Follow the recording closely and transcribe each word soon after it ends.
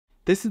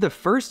This is the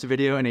first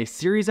video in a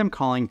series I'm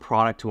calling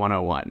Product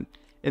 101.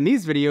 In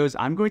these videos,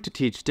 I'm going to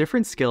teach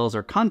different skills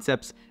or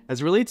concepts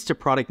as relates to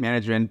product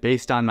management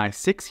based on my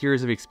 6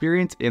 years of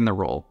experience in the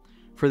role.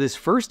 For this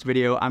first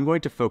video, I'm going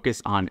to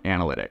focus on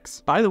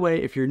analytics. By the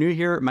way, if you're new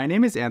here, my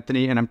name is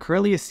Anthony and I'm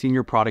currently a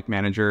senior product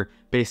manager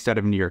based out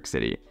of New York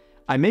City.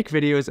 I make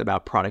videos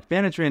about product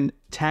management,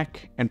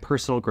 tech, and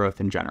personal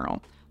growth in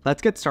general.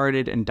 Let's get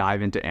started and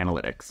dive into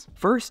analytics.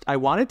 First, I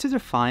wanted to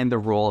define the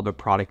role of a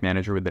product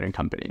manager within a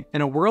company. In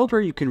a world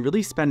where you can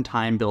really spend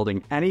time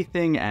building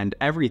anything and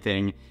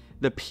everything,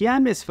 the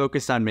PM is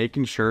focused on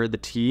making sure the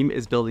team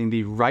is building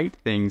the right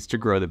things to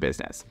grow the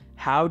business.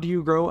 How do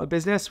you grow a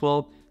business?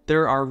 Well,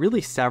 there are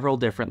really several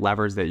different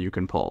levers that you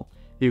can pull.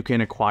 You can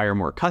acquire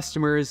more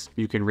customers,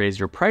 you can raise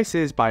your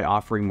prices by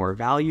offering more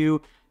value,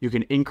 you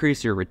can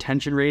increase your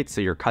retention rates so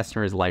your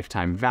customers'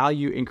 lifetime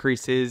value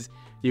increases.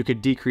 You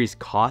could decrease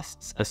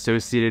costs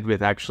associated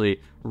with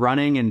actually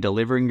running and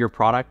delivering your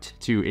product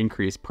to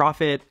increase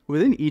profit.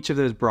 Within each of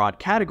those broad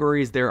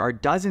categories, there are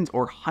dozens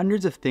or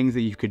hundreds of things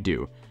that you could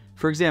do.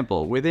 For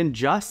example, within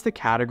just the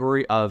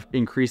category of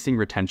increasing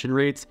retention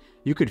rates,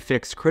 you could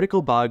fix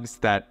critical bugs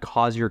that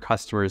cause your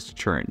customers to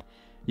churn.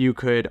 You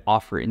could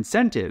offer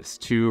incentives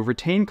to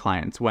retain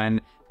clients when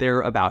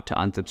they're about to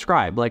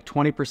unsubscribe, like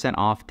 20%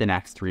 off the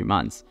next 3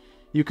 months.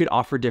 You could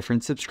offer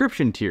different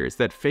subscription tiers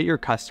that fit your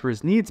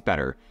customers' needs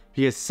better,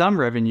 because some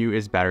revenue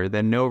is better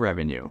than no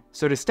revenue.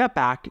 So to step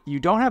back, you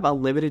don't have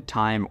unlimited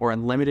time or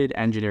unlimited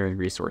engineering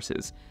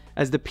resources.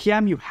 As the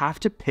PM, you have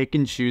to pick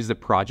and choose the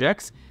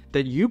projects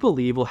that you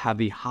believe will have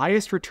the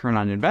highest return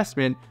on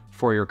investment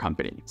for your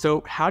company.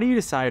 So how do you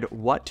decide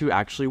what to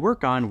actually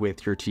work on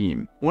with your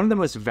team? One of the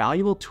most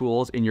valuable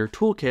tools in your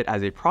toolkit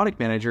as a product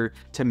manager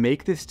to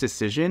make this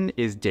decision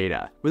is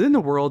data. Within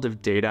the world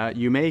of data,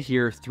 you may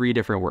hear 3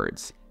 different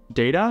words: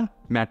 data,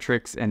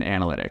 metrics, and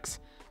analytics.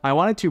 I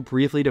wanted to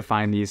briefly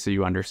define these so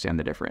you understand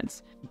the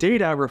difference.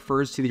 Data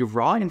refers to the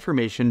raw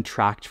information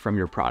tracked from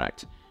your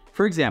product.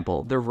 For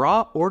example, the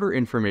raw order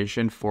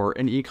information for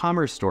an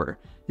e-commerce store.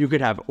 You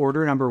could have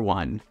order number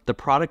 1. The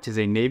product is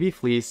a navy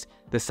fleece,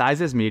 the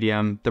size is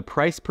medium, the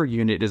price per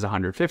unit is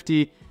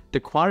 $150, the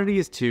quantity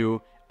is 2,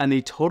 and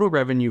the total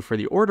revenue for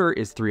the order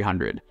is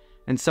 $300,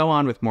 and so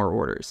on with more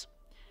orders.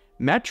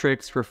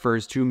 Metrics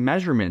refers to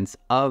measurements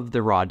of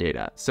the raw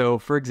data. So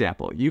for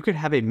example, you could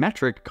have a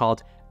metric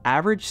called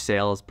average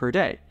sales per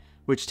day,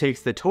 which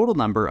takes the total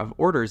number of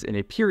orders in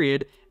a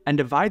period and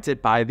divides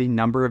it by the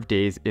number of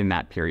days in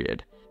that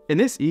period. In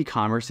this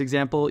e-commerce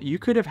example, you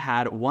could have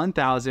had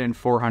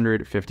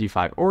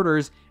 1,455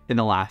 orders in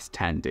the last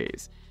 10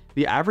 days.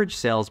 The average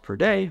sales per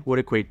day would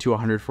equate to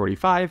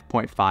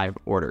 145.5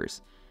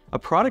 orders. A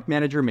product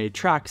manager may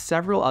track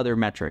several other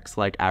metrics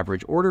like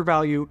average order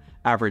value,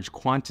 average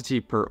quantity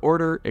per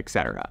order,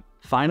 etc.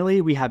 Finally,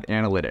 we have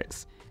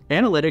analytics.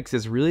 Analytics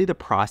is really the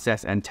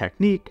process and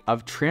technique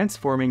of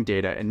transforming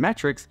data and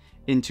metrics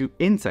into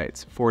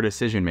insights for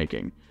decision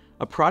making.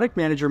 A product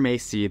manager may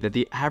see that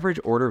the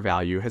average order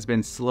value has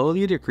been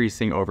slowly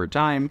decreasing over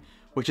time,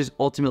 which is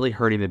ultimately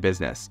hurting the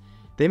business.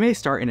 They may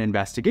start an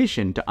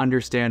investigation to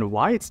understand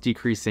why it's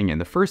decreasing in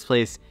the first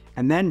place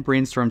and then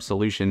brainstorm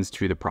solutions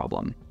to the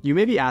problem. You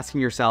may be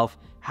asking yourself,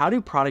 how do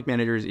product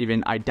managers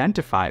even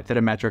identify that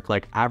a metric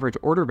like average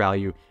order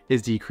value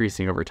is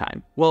decreasing over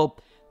time? Well,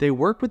 they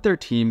work with their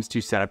teams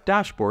to set up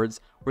dashboards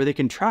where they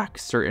can track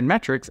certain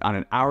metrics on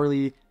an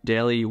hourly,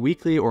 daily,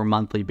 weekly, or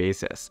monthly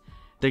basis.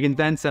 They can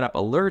then set up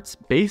alerts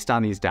based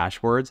on these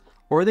dashboards,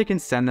 or they can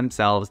send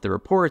themselves the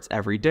reports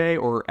every day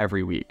or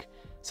every week.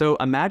 So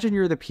imagine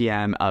you're the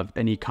PM of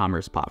an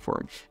e-commerce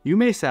platform. You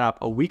may set up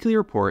a weekly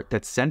report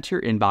that's sent to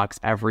your inbox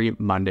every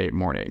Monday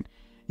morning.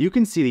 You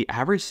can see the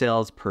average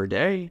sales per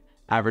day,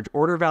 average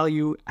order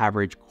value,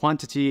 average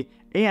quantity,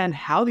 and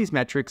how these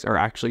metrics are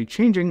actually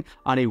changing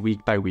on a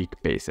week-by-week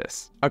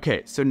basis.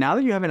 Okay, so now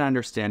that you have an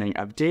understanding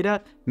of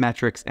data,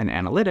 metrics, and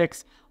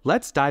analytics,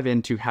 let's dive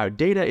into how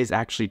data is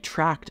actually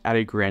tracked at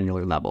a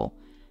granular level.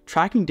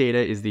 Tracking data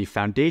is the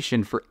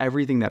foundation for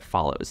everything that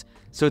follows,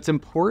 so it's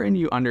important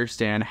you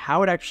understand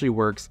how it actually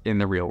works in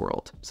the real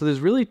world. So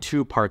there's really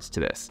 2 parts to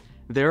this.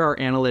 There are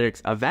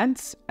analytics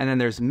events, and then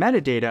there's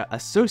metadata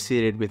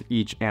associated with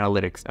each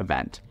analytics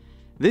event.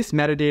 This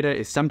metadata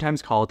is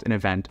sometimes called an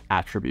event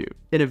attribute.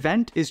 An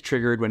event is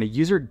triggered when a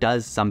user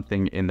does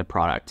something in the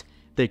product.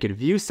 They could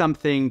view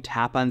something,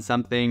 tap on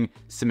something,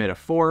 submit a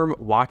form,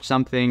 watch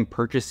something,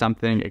 purchase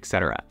something,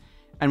 etc.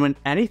 And when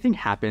anything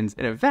happens,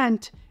 an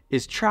event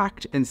is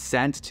tracked and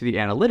sent to the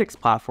analytics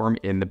platform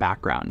in the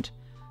background.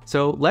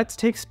 So let's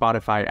take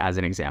Spotify as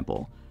an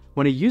example.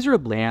 When a user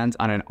lands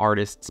on an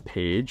artist's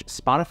page,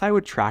 Spotify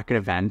would track an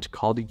event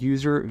called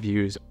user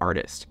views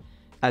artist.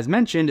 As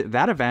mentioned,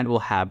 that event will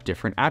have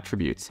different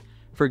attributes.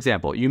 For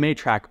example, you may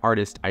track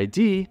artist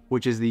ID,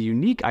 which is the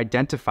unique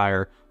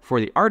identifier for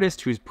the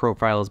artist whose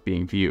profile is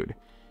being viewed.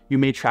 You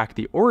may track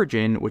the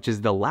origin, which is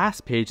the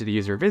last page the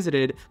user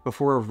visited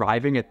before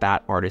arriving at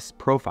that artist's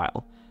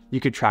profile. You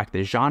could track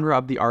the genre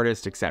of the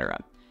artist, etc.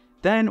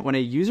 Then, when a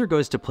user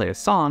goes to play a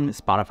song,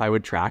 Spotify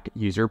would track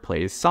user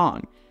plays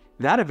song.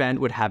 That event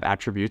would have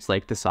attributes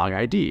like the song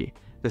ID,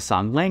 the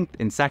song length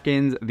in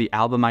seconds, the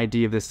album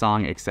ID of the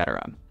song,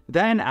 etc.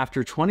 Then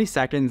after 20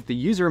 seconds, the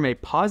user may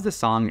pause the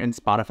song and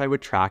Spotify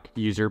would track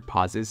user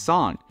pauses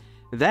song.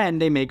 Then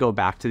they may go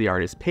back to the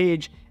artist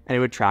page and it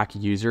would track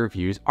user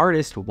views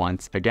artist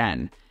once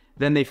again.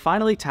 Then they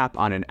finally tap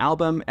on an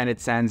album and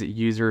it sends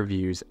user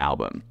views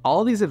album.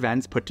 All these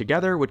events put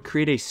together would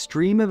create a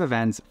stream of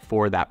events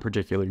for that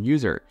particular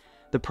user.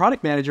 The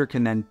product manager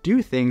can then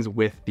do things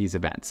with these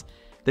events.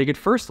 They could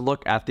first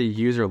look at the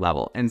user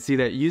level and see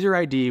that user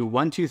ID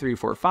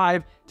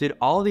 12345 did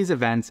all these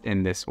events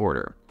in this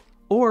order.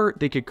 Or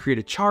they could create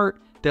a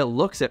chart that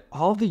looks at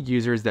all the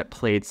users that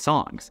played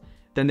songs.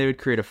 Then they would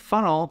create a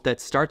funnel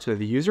that starts with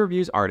user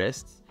views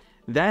artists.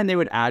 Then they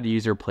would add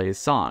user plays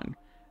song.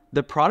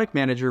 The product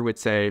manager would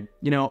say,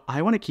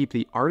 I want to keep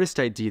the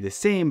artist ID the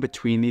same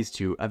between these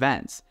two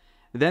events.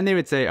 Then they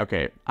would say,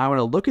 okay, I want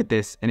to look at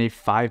this in a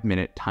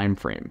 5-minute time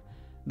frame.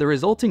 The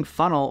resulting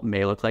funnel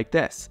may look like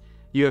this.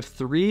 You have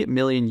 3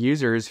 million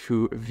users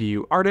who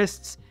view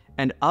artists,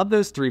 and of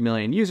those 3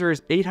 million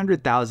users,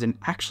 800,000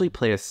 actually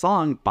play a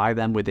song by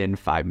them within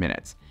 5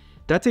 minutes.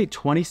 That's a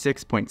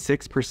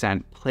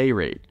 26.6% play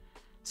rate.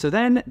 So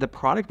then the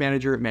product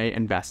manager may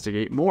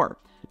investigate more.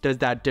 Does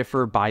that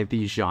differ by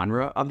the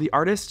genre of the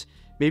artist?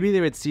 Maybe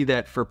they would see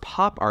that for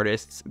pop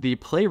artists, the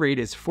play rate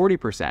is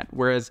 40%,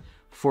 whereas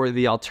for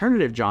the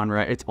alternative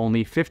genre, it's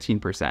only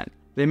 15%.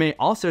 They may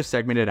also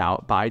segment it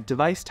out by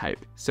device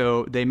type.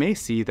 So they may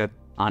see that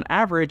on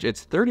average,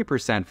 it's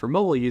 30% for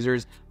mobile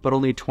users, but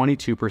only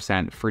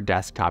 22% for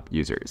desktop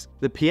users.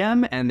 The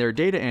PM and their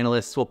data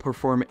analysts will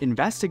perform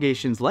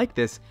investigations like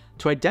this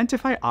to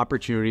identify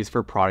opportunities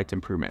for product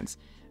improvements.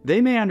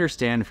 They may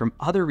understand from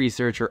other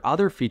research or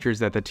other features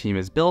that the team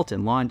has built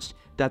and launched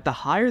that the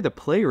higher the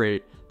play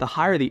rate, the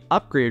higher the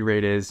upgrade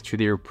rate is to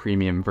their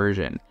premium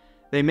version.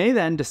 They may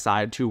then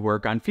decide to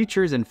work on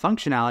features and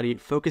functionality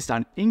focused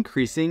on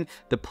increasing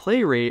the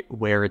play rate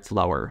where it's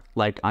lower,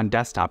 like on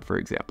desktop, for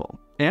example.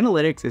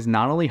 Analytics is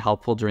not only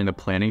helpful during the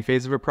planning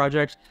phase of a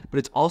project, but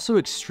it's also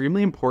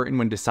extremely important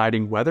when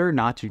deciding whether or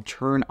not to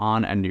turn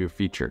on a new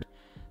feature.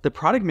 The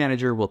product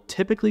manager will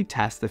typically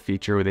test the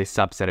feature with a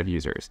subset of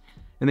users.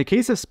 In the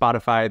case of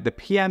Spotify, the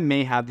PM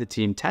may have the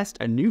team test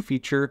a new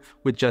feature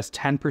with just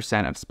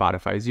 10% of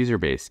Spotify's user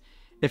base.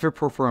 If it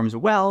performs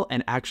well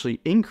and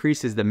actually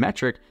increases the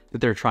metric that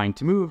they're trying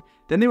to move,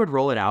 then they would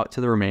roll it out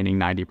to the remaining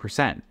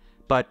 90%.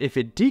 But if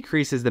it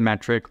decreases the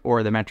metric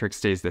or the metric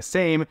stays the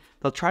same,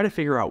 they'll try to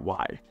figure out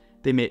why.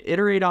 They may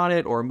iterate on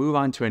it or move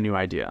on to a new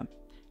idea.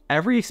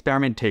 Every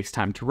experiment takes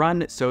time to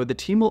run, so the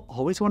team will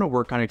always want to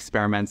work on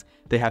experiments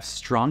they have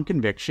strong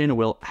conviction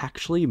will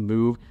actually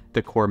move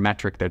the core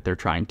metric that they're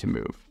trying to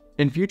move.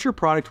 In future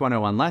Product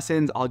 101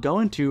 lessons, I'll go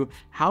into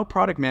how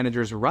product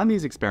managers run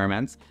these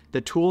experiments,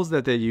 the tools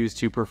that they use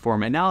to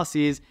perform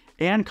analyses,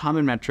 and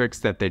common metrics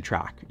that they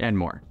track, and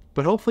more.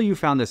 But hopefully you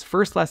found this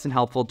first lesson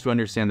helpful to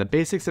understand the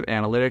basics of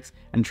analytics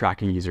and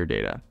tracking user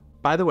data.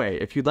 By the way,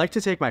 if you'd like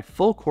to take my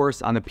full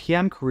course on the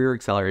PM Career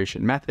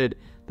Acceleration Method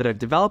that I've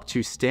developed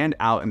to stand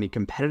out in the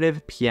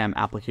competitive PM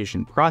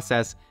application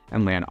process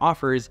and land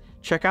offers,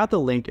 check out the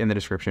link in the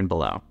description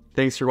below.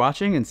 Thanks for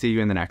watching and see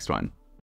you in the next one.